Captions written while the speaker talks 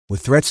With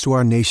threats to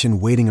our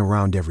nation waiting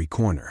around every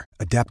corner,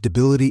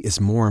 adaptability is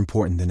more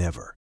important than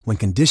ever. When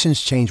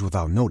conditions change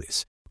without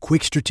notice,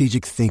 quick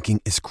strategic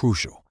thinking is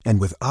crucial.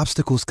 And with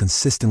obstacles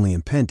consistently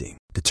impending,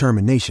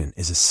 determination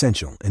is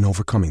essential in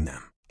overcoming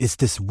them. It's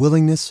this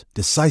willingness,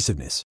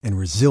 decisiveness, and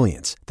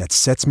resilience that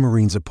sets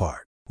Marines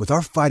apart. With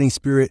our fighting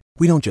spirit,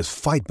 we don't just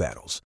fight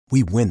battles,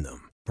 we win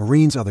them.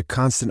 Marines are the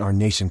constant our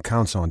nation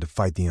counts on to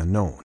fight the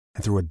unknown.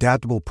 And through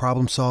adaptable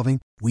problem solving,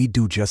 we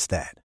do just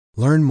that.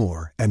 Learn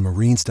more at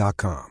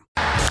marines.com.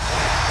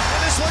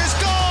 And this one is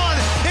gone!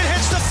 It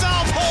hits the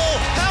foul pole!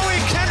 Howie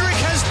Kendrick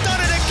has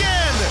done it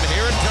again! And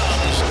here it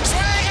comes.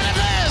 Swing and a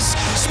miss!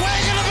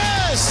 Swing and a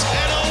miss!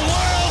 And a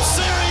World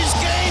Series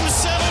Game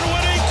 7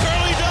 winning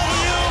Curly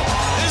W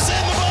is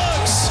in the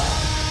books!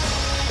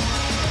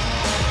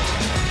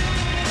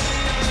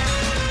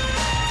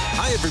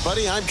 Hi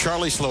everybody, I'm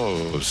Charlie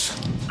Slows.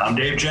 I'm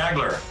Dave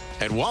Jagler.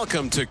 And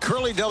welcome to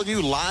Curly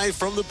W Live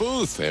from the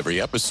Booth. Every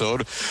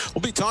episode,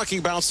 we'll be talking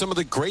about some of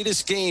the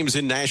greatest games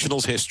in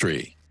Nationals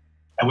history.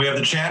 And we have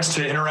the chance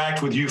to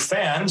interact with you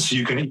fans.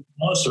 You can email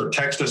us or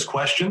text us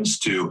questions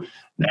to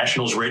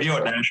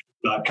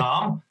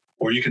nationalsradio@nationals.com,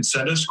 or you can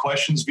send us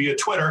questions via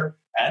Twitter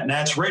at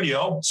Nats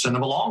Radio. Send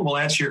them along. We'll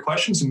answer your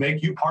questions and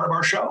make you part of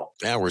our show.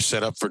 Yeah, we're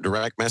set up for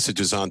direct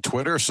messages on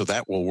Twitter, so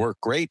that will work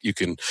great. You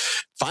can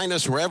find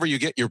us wherever you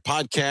get your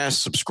podcasts.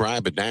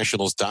 Subscribe at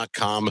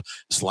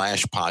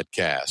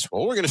nationals.com/podcast.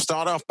 Well, we're going to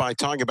start off by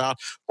talking about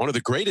one of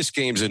the greatest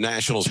games in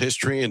Nationals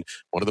history and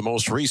one of the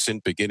most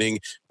recent, beginning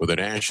with the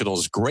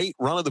Nationals' great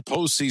run of the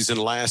postseason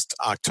last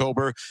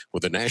October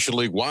with the National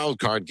League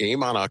wildcard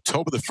game on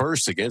October the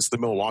 1st against the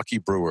Milwaukee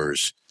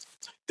Brewers.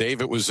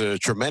 Dave, it was a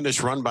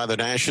tremendous run by the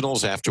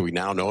Nationals after we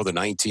now know the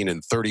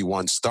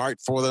 19-31 start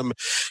for them,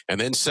 and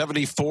then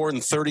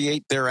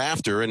 74-38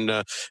 thereafter, and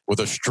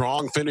with a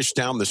strong finish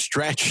down the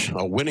stretch,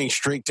 a winning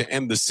streak to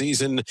end the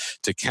season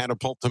to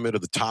catapult them into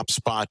the top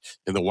spot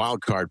in the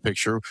wild card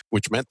picture,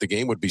 which meant the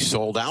game would be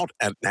sold out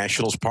at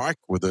Nationals Park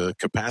with a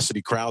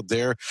capacity crowd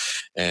there,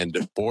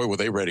 and boy, were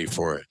they ready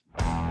for it.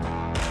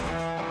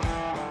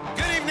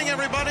 Good evening,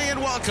 everybody, and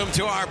welcome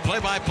to our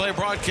play-by-play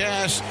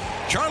broadcast.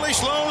 Charlie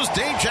Slows,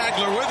 Dave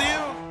Jagler with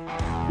you.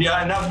 Yeah,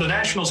 and now the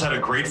Nationals had a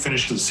great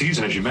finish to the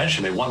season. As you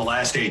mentioned, they won the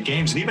last 8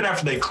 games. And even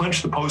after they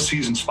clinched the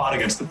postseason spot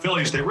against the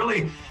Phillies, they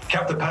really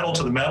kept the pedal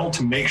to the metal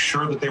to make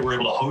sure that they were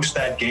able to host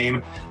that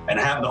game and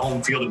have the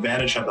home field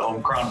advantage, have the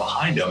home crowd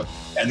behind them.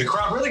 And the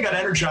crowd really got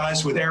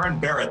energized with Aaron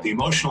Barrett, the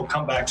emotional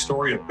comeback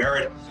story of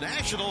Barrett.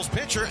 Nationals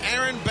pitcher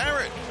Aaron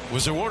Barrett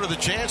was awarded the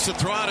chance to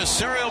throw out a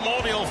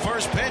ceremonial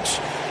first pitch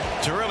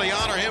to really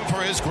honor him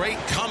for his great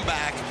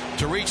comeback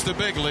to reach the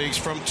big leagues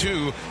from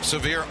 2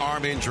 severe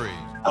arm injuries.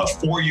 A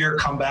 4-year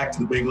comeback to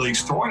the big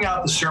leagues, throwing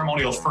out the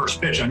ceremonial first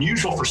pitch.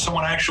 Unusual for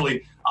someone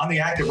actually on the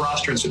active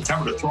roster in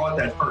September to throw out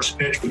that first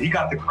pitch, but he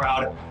got the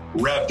crowd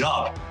revved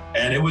up.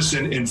 And it was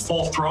in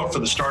full throat for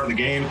the start of the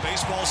game.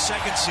 Baseball's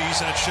second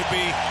season, it should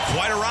be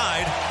quite a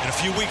ride. In a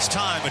few weeks'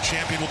 time, a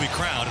champion will be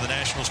crowned, and the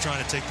Nationals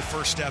trying to take the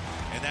first step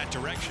in that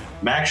direction.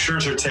 Max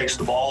Scherzer takes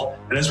the ball,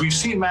 and as we've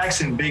seen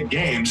Max in big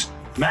games,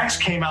 Max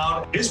came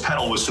out, his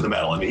pedal was to the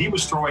metal. I mean, he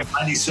was throwing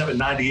 97,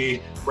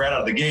 98 right out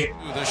of the gate.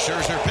 The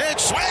Scherzer pitch,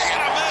 swing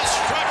and a miss,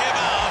 struck him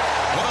out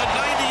with a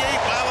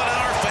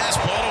 98-mile-an-hour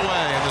fastball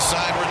away, and the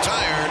side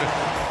retired.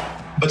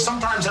 But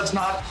sometimes that's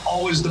not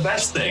always the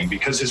best thing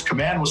because his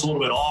command was a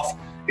little bit off.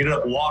 He ended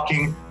up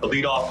walking the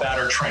leadoff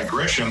batter, Trent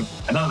Grisham.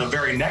 And then on the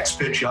very next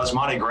pitch,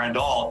 Yasmani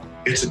Grandal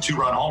hits a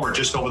 2-run homer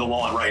just over the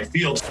wall in right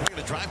field. We're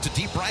going to drive to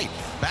deep right.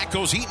 Back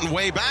goes Eaton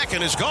way back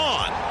and is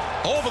gone.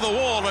 Over the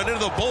wall and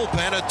into the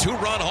bullpen, a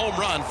 2-run home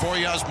run for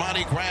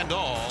Yasmani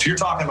Grandal. So you're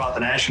talking about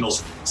the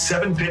Nationals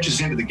 7 pitches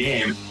into the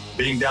game,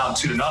 being down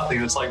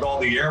 2-0. It's like all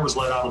the air was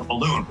let out of the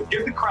balloon. But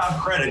give the crowd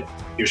credit.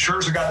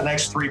 Scherzer got the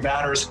next 3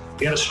 batters.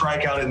 He had a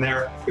strikeout in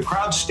there. The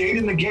crowd stayed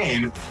in the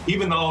game,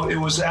 even though it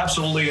was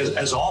absolutely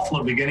as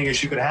awful a beginning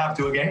as you could have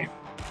to a game.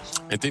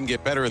 It didn't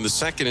get better in the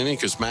second inning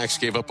because Max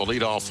gave up a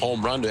leadoff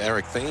home run to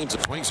Eric Thames.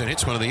 It swings and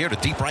hits one in the air to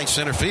deep right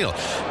center field.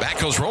 Back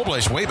goes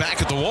Robles way back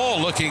at the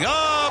wall, looking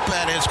up,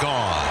 and it's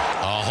gone.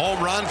 A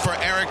home run for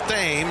Eric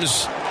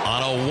Thames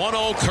on a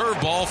 1-0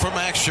 curveball for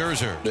Max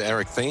Scherzer.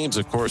 Eric Thames,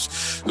 of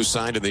course, who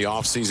signed in the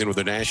offseason with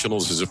the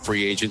Nationals as a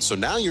free agent. So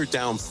now you're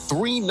down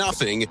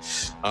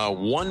 3-0,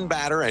 1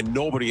 batter and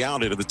nobody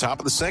out into the top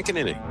of the second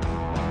inning.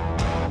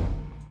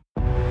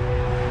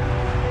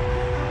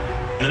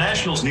 The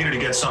Nationals needed to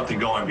get something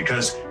going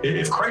because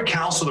if Craig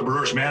Counsell, the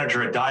Brewers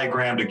manager, had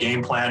diagrammed a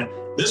game plan,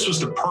 this was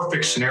the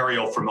perfect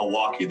scenario for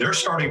Milwaukee. Their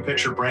starting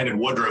pitcher, Brandon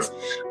Woodruff,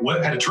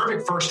 had a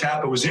terrific first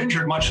half, but was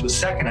injured much of the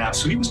second half,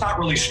 so he was not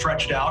really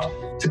stretched out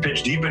to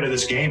pitch deep into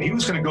this game. He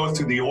was going to go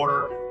through the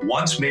order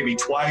once, maybe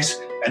twice,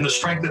 and the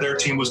strength of their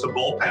team was the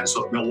bullpen.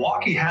 So if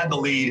Milwaukee had the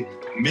lead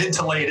mid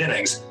to late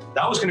innings,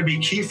 that was going to be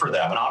key for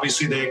them, and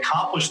obviously they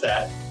accomplished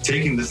that,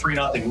 taking the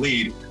 3-0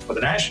 lead. But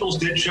the Nationals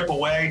did chip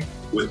away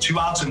with 2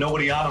 outs and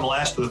nobody out in the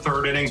last of the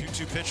third inning.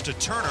 2-2 pitch to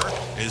Turner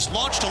is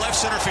launched to left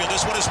center field.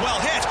 This one is well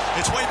hit.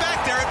 It's way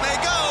back there. It may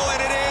go,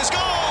 and it is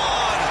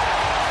gone.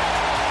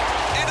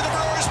 Into the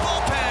Brewers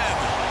bullpen.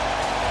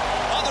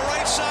 On the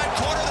right side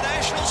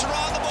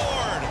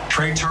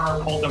Trey Turner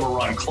pulled them a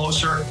run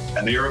closer,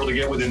 and they were able to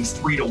get within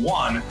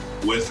 3-1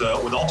 with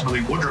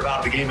ultimately Woodruff out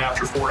of the game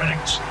after 4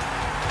 innings.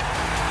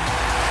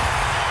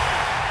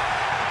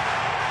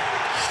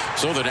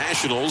 So the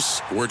Nationals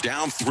were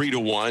down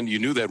 3-1. You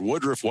knew that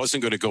Woodruff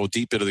wasn't going to go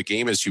deep into the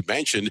game, as you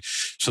mentioned.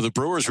 So the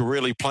Brewers were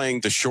really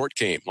playing the short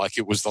game like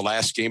it was the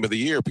last game of the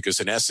year,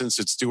 because in essence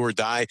it's do or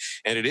die,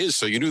 and it is.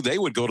 So you knew they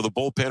would go to the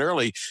bullpen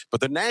early,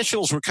 but the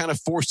Nationals were kind of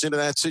forced into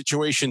that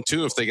situation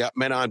too if they got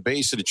men on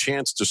base and a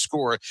chance to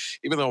score,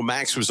 even though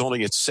Max was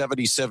only at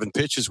 77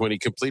 pitches when he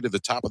completed the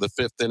top of the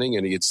 5th inning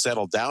and he had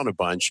settled down a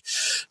bunch.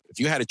 If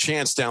you had a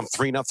chance down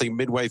 3-0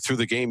 midway through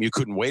the game, you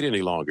couldn't wait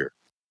any longer.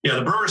 Yeah,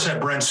 the Brewers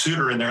had Brent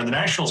Suter in there. The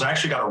Nationals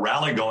actually got a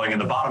rally going in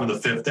the bottom of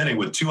the 5th inning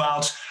with 2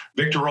 outs.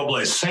 Victor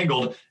Robles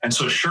singled, and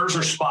so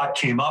Scherzer's spot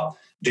came up.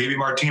 Davey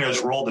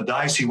Martinez rolled the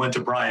dice. He went to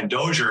Brian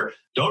Dozier.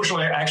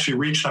 Dozier actually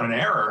reached on an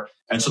error,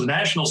 and so the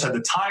Nationals had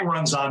the tying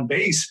runs on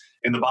base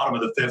in the bottom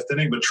of the 5th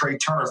inning, but Trey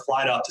Turner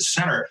flied out to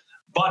center.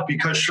 But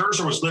because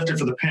Scherzer was lifted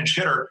for the pinch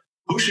hitter,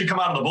 who should come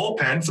out of the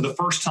bullpen for the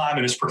first time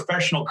in his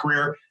professional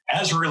career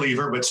as a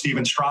reliever but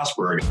Steven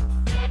Strasburg?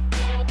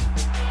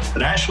 The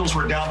Nationals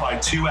were down by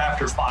 2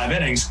 after 5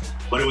 innings,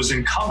 but it was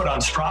incumbent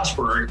on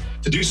Strasburg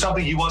to do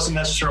something he wasn't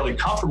necessarily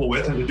comfortable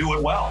with and to do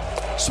it well.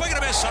 Swing and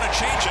a miss on a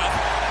changeup,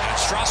 and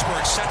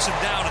Strasburg sets him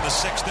down in the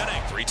 6th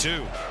inning.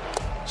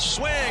 3-2.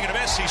 Swing and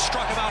a miss. He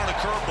struck him out on a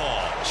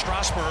curveball.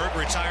 Strasburg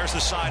retires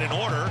the side in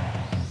order.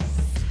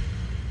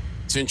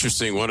 It's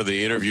interesting. One of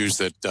the interviews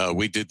that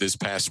we did this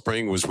past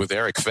spring was with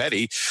Eric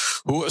Fetty,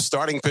 who, a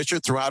starting pitcher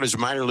throughout his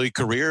minor league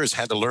career, has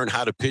had to learn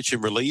how to pitch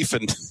in relief.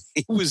 And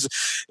he was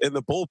in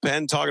the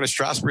bullpen talking to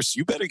Strasburg.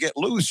 You better get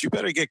loose. You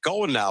better get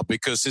going now,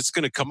 because it's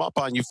going to come up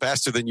on you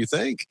faster than you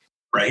think.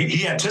 Right.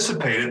 He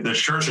anticipated the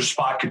Scherzer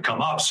spot could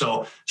come up.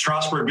 So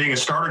Strasburg, being a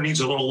starter, needs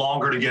a little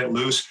longer to get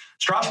loose.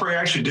 Strasburg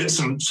actually did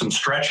some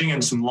stretching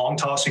and some long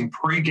tossing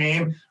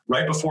pre-game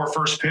right before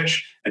first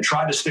pitch and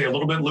tried to stay a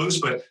little bit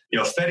loose. But,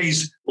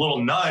 Fetty's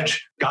little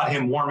nudge got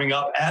him warming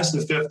up as the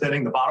 5th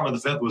inning, the bottom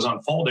of the 5th was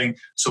unfolding.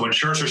 So when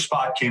Scherzer's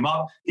spot came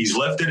up, he's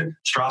lifted.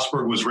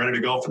 Strasburg was ready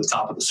to go for the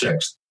top of the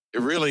 6th. It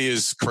really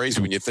is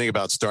crazy when you think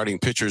about starting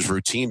pitchers'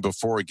 routine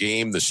before a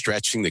game, the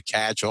stretching, the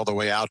catch, all the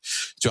way out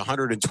to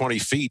 120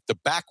 feet. The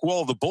back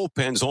wall of the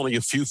bullpen's only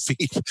a few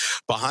feet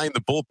behind the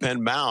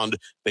bullpen mound.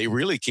 They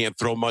really can't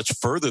throw much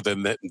further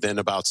than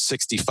about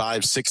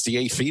 65,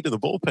 68 feet of the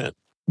bullpen.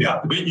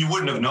 Yeah, but you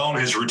wouldn't have known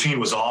his routine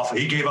was off.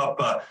 He gave up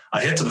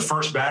a hit to the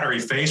first batter he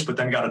faced, but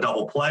then got a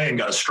double play and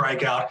got a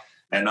strikeout.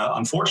 And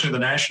unfortunately,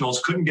 the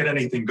Nationals couldn't get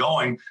anything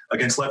going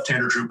against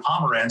left-hander Drew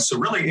Pomeranz. So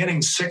really,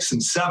 innings 6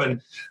 and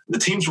 7, the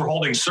teams were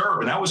holding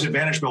serve, and that was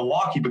advantage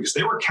Milwaukee because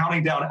they were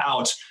counting down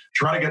outs to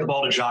try to get the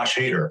ball to Josh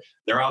Hader,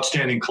 their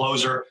outstanding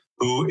closer,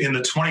 who in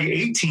the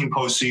 2018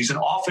 postseason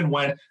often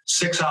went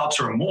 6 outs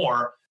or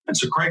more. And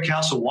so Craig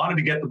Counsell wanted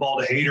to get the ball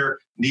to Hader,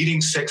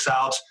 needing 6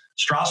 outs.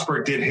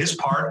 Strasburg did his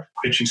part,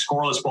 pitching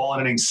scoreless ball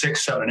in innings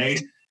 6, 7, and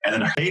 8. And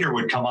then Hader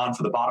would come on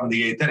for the bottom of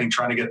the 8th inning,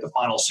 trying to get the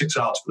final 6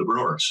 outs for the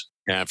Brewers.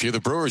 Yeah, if you're the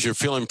Brewers, you're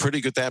feeling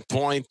pretty good at that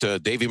point.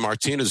 Davey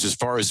Martinez, as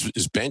far as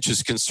his bench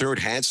is concerned,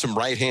 had some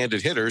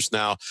right-handed hitters.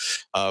 Now,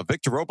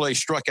 Victor Robles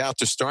struck out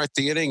to start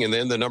the inning, and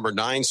then the number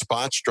 9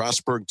 spot,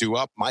 Strasburg due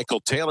up. Michael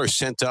Taylor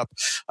sent up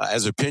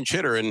as a pinch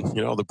hitter. And,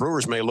 the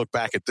Brewers may look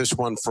back at this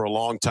one for a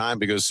long time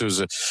because there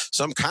was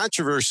some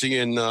controversy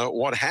in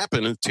what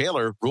happened. And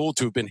Taylor ruled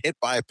to have been hit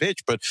by a pitch,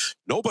 but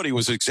nobody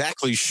was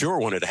exactly sure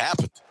when it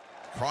happened.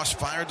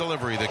 Crossfire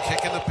delivery, the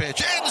kick and the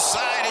pitch.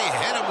 Inside,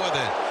 he hit him with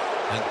it.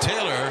 And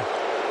Taylor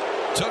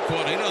took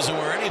one. He doesn't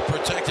wear any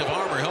protective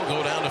armor. He'll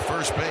go down to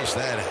first base.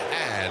 That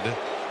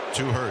had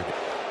to hurt.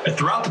 And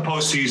throughout the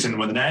postseason,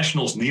 when the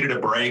Nationals needed a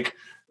break,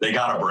 they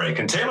got a break.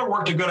 And Taylor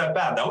worked a good at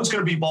bat. That was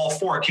going to be ball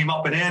 4. It came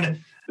up and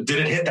in. Did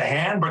it hit the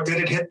hand, but did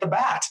it hit the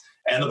bat?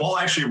 And the ball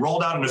actually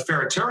rolled out into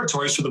fair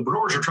territory. So the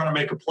Brewers are trying to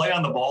make a play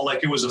on the ball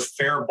like it was a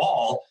fair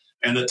ball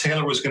and that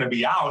Taylor was going to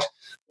be out.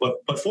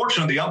 But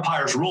fortunately, the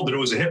umpires ruled that it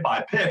was a hit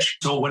by pitch.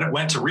 So when it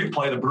went to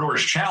replay, the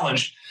Brewers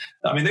challenged.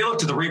 I mean, they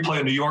looked at the replay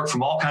in New York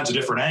from all kinds of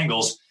different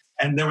angles,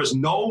 and there was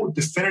no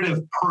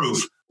definitive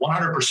proof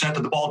 100%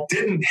 that the ball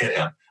didn't hit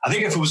him. I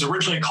think if it was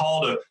originally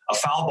called a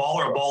foul ball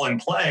or a ball in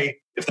play,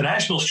 if the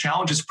Nationals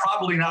challenge, it's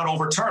probably not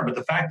overturned. But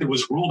the fact that it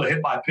was ruled a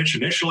hit by pitch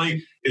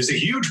initially is a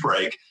huge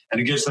break, and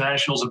it gives the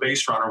Nationals a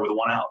base runner with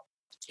 1 out.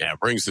 Yeah,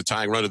 brings the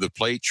tying run to the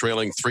plate,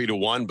 trailing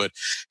 3-1. But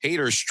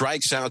Hader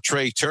strikes out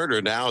Trey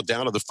Turner now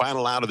down to the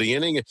final out of the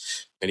inning.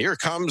 And here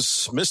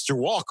comes Mr.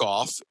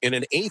 Walkoff in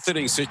an 8th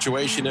inning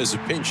situation as a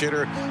pinch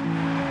hitter.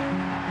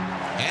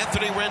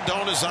 Anthony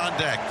Rendon is on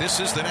deck. This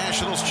is the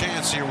Nationals'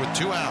 chance here with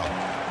 2 out.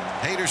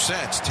 Hader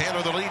sets.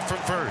 Taylor the lead from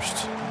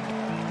first.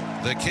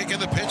 The kick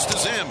and the pitch to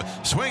Zim.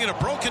 Swinging a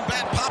broken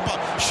bat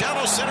pop-up.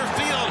 Shallow center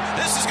field.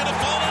 This is going to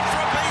fall in for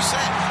a base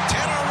hit.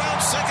 Taylor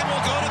around second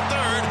will go to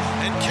third.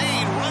 And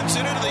Kane runs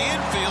it into the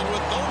infield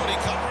with nobody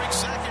covering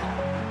second.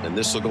 And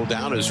this will go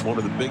down as one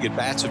of the big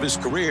at-bats of his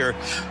career,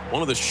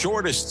 one of the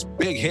shortest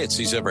big hits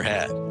he's ever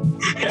had.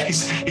 Yeah,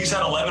 he's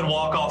had 11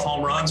 walk-off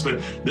home runs,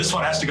 but this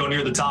one has to go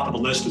near the top of the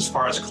list as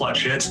far as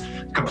clutch hits.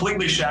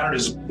 Completely shattered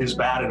his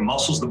bat and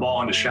muscles the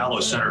ball into shallow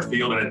center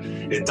field,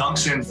 and it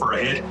dunks in for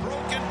a hit.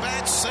 Broken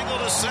bat, single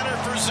to center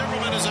for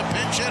Zimmerman as a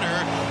pinch hitter,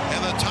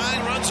 and the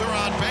tying runs are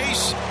on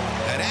base,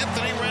 and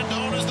Anthony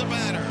Rendon is the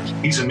batter.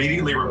 He's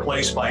immediately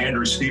replaced by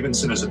Andrew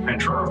Stevenson as a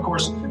pinch runner. Of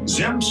course,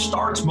 Zim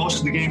starts most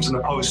of the games in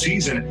the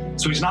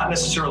postseason, so he's not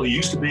necessarily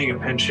used to being a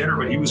pinch hitter,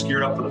 but he was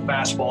geared up for the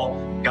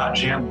fastball, got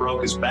jammed,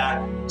 broke his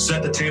bat,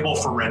 set the table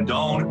for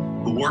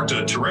Rendon, who worked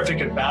a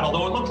terrific at bat,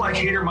 although it looked like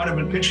Hader might have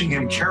been pitching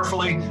him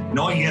carefully,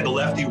 knowing he had the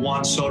lefty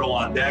Juan Soto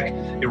on deck.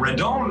 And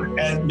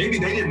Rendon, and maybe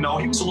they didn't know,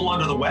 he was a little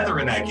under the weather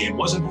in that game,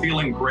 wasn't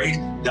feeling great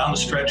down the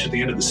stretch at the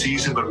end of the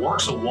season, but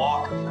works a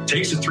walk,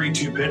 takes a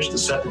 3-2 pitch to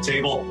set the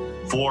table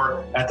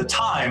for, at the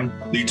time,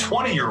 the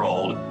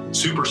 20-year-old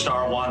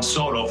superstar Juan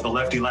Soto for the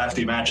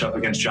lefty-lefty matchup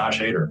against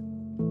Josh Hader.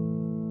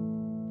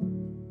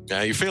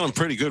 Yeah, you're feeling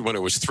pretty good when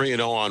it was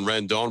 3-0 on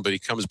Rendon, but he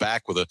comes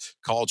back with a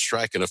called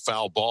strike and a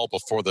foul ball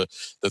before the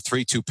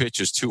 3-2 pitch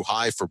is too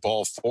high for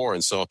ball 4.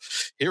 And so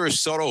here is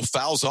Soto,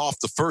 fouls off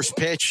the first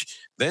pitch,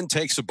 then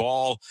takes a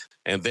ball,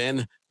 and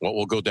then what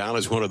will go down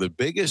as one of the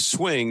biggest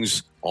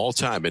swings all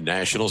time in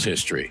Nationals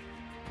history.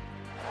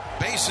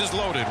 Bases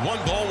loaded, 1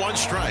 ball, 1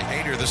 strike.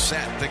 Hader the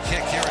set, the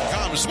kick, here it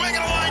comes. Swing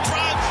and a line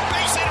drive,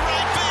 base hit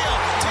right field.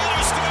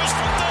 Taylor scores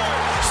from third.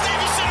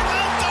 Stevenson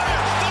around third.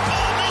 The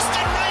ball missed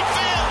in right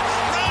field.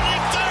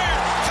 Rounding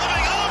third.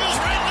 Coming home is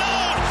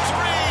Rendon.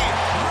 3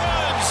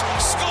 runs,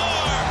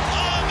 score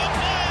on the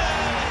play.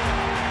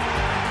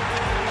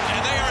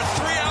 And they are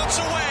 3 outs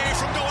away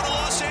from going to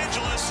Los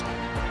Angeles.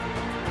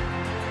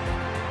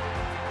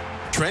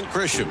 Trent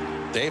Grisham.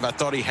 Dave, I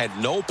thought he had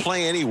no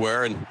play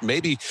anywhere and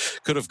maybe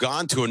could have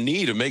gone to a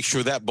knee to make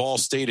sure that ball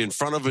stayed in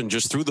front of him and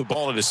just threw the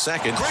ball at his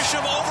second.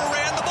 Grisham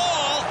overran the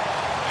ball,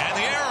 and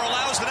the error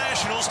allows the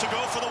Nationals to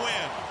go for the win.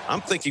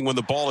 I'm thinking when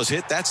the ball is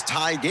hit, that's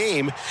tie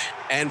game.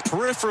 And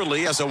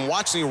peripherally, as I'm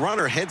watching a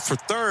runner head for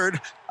third,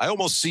 I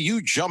almost see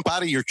you jump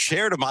out of your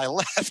chair to my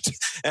left.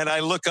 And I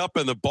look up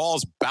and the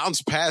ball's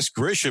bounced past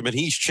Grisham and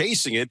he's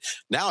chasing it.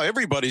 Now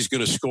everybody's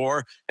going to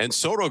score. And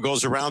Soto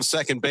goes around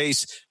second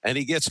base and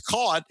he gets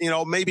caught,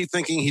 maybe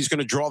thinking he's going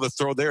to draw the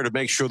throw there to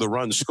make sure the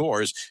run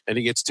scores. And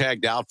he gets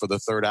tagged out for the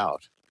third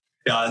out.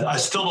 Yeah, I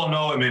still don't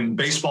know. I mean,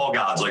 baseball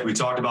gods, like we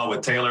talked about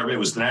with Taylor, it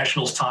was the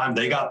Nationals' time.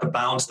 They got the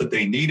bounce that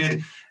they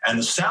needed. And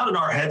the sound in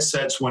our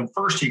headsets when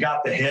first he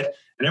got the hit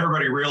and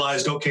everybody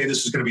realized, okay,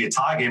 this is going to be a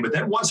tie game. But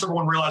then once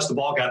everyone realized the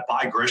ball got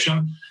by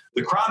Grisham,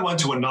 the crowd went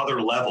to another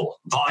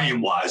level,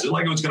 volume-wise. It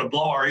like it was going to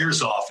blow our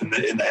ears off in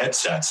the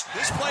headsets.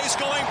 This play's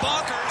going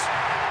bonkers.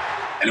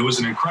 And it was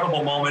an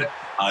incredible moment.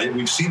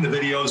 We've seen the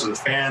videos of the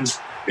fans,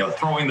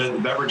 throwing the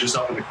beverages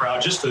up in the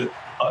crowd, just to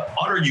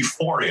utter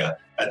euphoria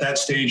at that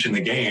stage in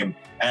the game.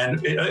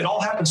 And it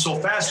all happened so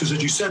fast because,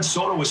 as you said,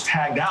 Soto was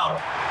tagged out.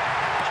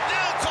 But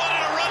now caught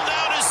in a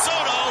rundown is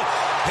Soto.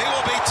 He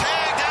will be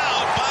tagged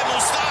out by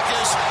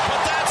Moustakas,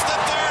 but that's the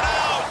third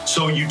out.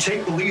 So you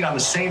take the lead on the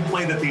same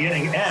play that the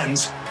inning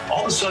ends.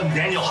 All of a sudden,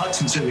 Daniel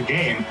Hudson's in the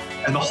game,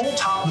 and the whole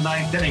top of the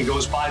 9th inning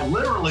goes by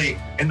literally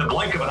in the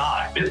blink of an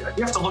eye. You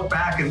have to look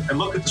back and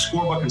look at the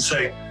scorebook and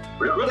say,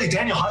 really,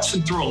 Daniel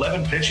Hudson threw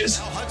 11 pitches?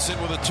 Now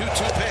Hudson with a 2-2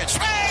 pitch.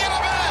 Swing and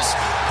a miss!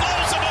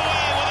 Blows him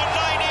away with a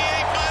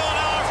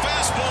 98-mile-an-hour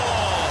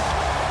fastball.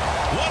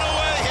 One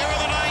away here in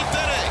the 9th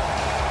inning.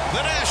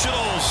 The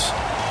Nationals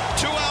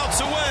 2 outs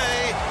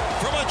away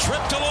from a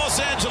trip to Los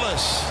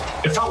Angeles.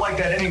 It felt like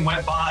that inning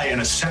went by in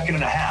a second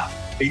and a half.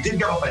 He did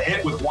give up a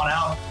hit with 1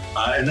 out,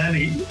 and then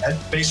he had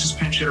bases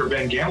pinch hitter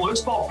Ben Gamble.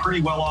 It's ball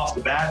pretty well off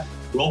the bat.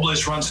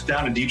 Robles runs it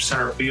down in deep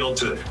center field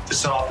to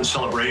set off the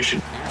celebration.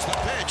 Here's the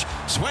pitch.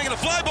 Swinging a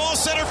fly ball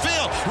center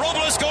field.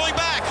 Robles going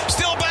back.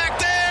 Still back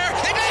there.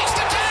 He makes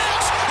the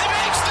catch. He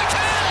makes the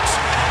catch.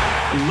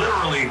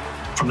 Literally,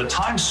 from the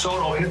time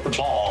Soto hit the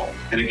ball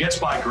and it gets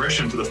by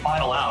Grisham to the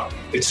final out,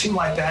 it seemed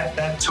like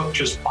that took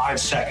just 5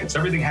 seconds.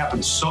 Everything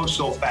happened so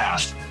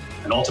fast.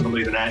 And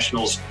ultimately, the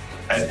Nationals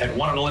had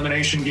won an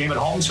elimination game at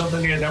home,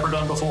 something they had never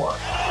done before. A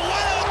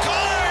wild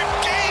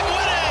card,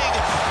 game-winning.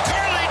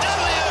 Curly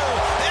W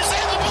is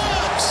in the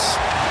books.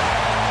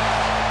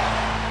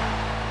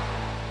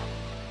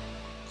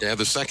 Yeah,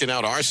 the second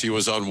out, Arce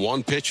was on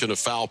 1 pitch and a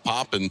foul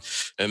pop, and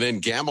then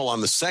Gamble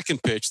on the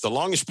second pitch. The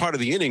longest part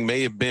of the inning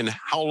may have been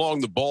how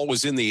long the ball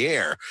was in the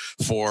air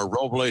for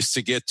Robles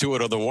to get to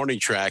it on the warning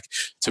track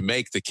to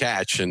make the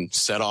catch and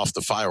set off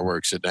the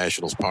fireworks at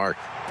Nationals Park.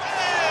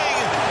 Bang!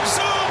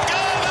 Zoom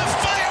gun the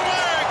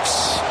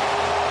fireworks.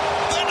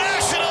 The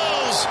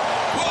Nationals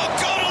will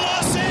go to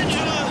Los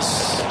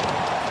Angeles.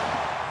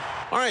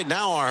 All right,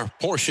 now our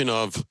portion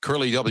of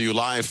Curly W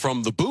Live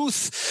from the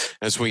booth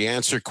as we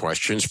answer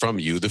questions from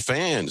you, the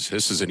fans.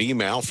 This is an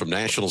email from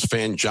Nationals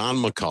fan John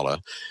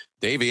McCullough.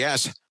 Davey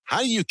asks,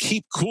 how do you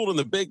keep cool in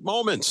the big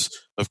moments?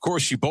 Of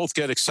course, you both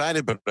get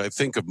excited, but I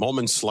think of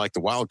moments like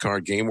the wild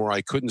card game where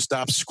I couldn't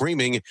stop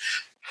screaming.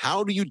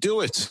 How do you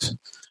do it?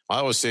 I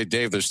always say,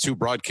 Dave, there's two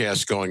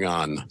broadcasts going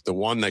on. The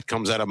one that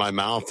comes out of my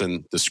mouth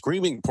and the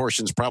screaming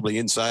portion's probably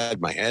inside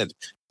my head.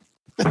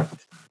 I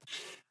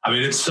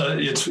mean, it's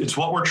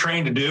what we're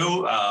trained to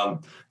do.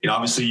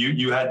 Obviously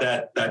you had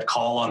that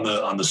call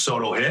on the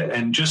Soto hit,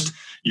 and just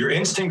your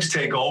instincts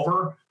take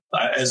over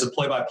as a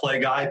play-by-play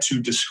guy to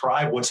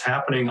describe what's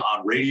happening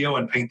on radio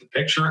and paint the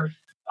picture.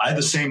 I had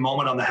the same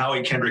moment on the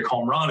Howie Kendrick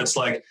home run. It's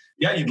like,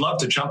 yeah, you'd love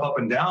to jump up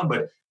and down,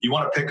 but you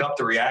want to pick up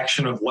the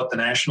reaction of what the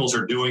Nationals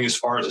are doing as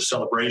far as a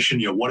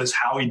celebration. What is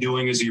Howie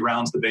doing as he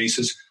rounds the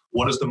bases?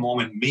 What does the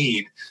moment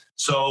mean?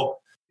 So,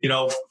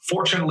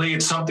 fortunately,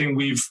 it's something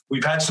we've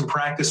had some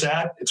practice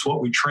at. It's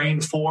what we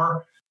trained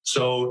for.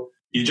 So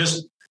you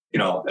just,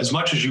 as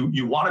much as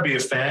you want to be a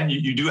fan,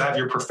 you do have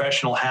your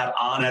professional hat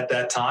on at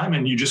that time,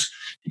 and you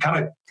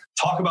kind of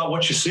talk about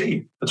what you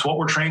see. That's what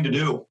we're trained to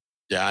do.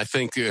 Yeah, I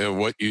think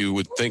what you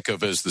would think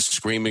of as the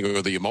screaming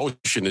or the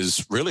emotion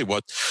is really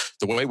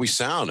the way we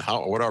sound,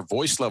 what our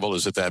voice level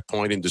is at that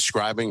point in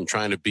describing and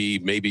trying to be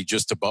maybe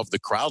just above the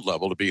crowd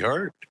level to be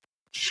heard.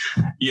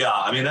 Yeah,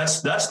 I mean that's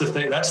the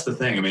thing. That's the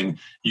thing. I mean,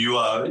 you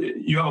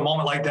have a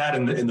moment like that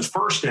in the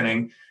first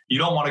inning. You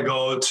don't want to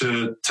go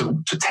to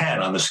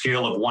 10 on the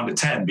scale of 1 to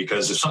 10,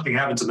 because if something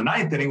happens in the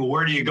ninth inning, well,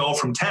 where do you go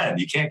from 10?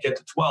 You can't get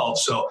to 12.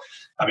 So,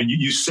 I mean,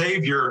 you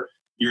save your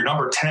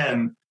number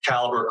 10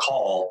 caliber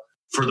call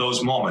for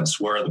those moments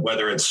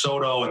whether it's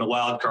Soto in the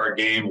wild card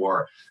game,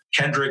 or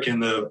Kendrick in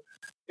the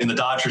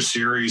Dodgers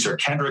series, or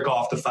Kendrick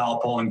off the foul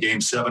pole in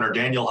Game 7, or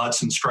Daniel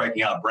Hudson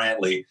striking out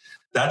Brantley.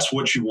 That's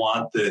what you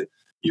want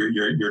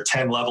your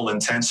 10 level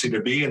intensity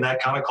to be in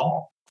that kind of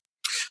call.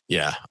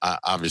 Yeah,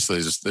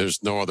 obviously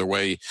there's no other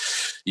way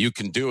you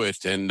can do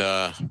it. And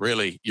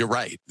really, you're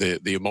right.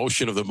 The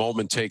emotion of the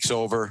moment takes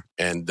over,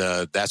 and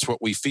that's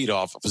what we feed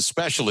off of,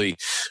 especially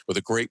with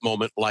a great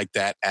moment like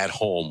that at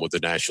home with the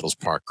Nationals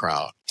Park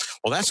crowd.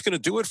 Well, that's going to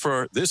do it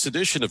for this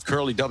edition of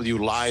Curly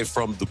W Live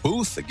from the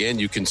booth. Again,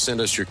 you can send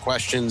us your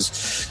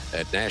questions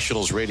at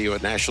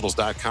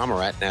nationalsradio@nationals.com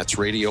or at Nats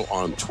Radio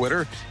on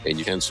Twitter. And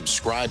you can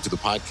subscribe to the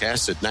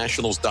podcast at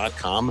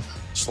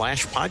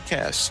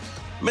nationals.com/podcasts.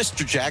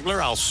 Mr.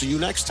 Jagler, I'll see you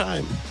next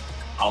time.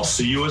 I'll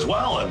see you as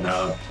well. And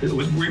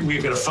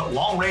we've got a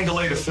long rain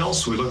delay to fill,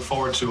 so we look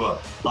forward to a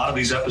lot of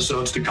these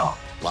episodes to come.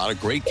 A lot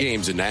of great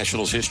games in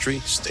Nationals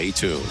history. Stay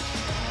tuned.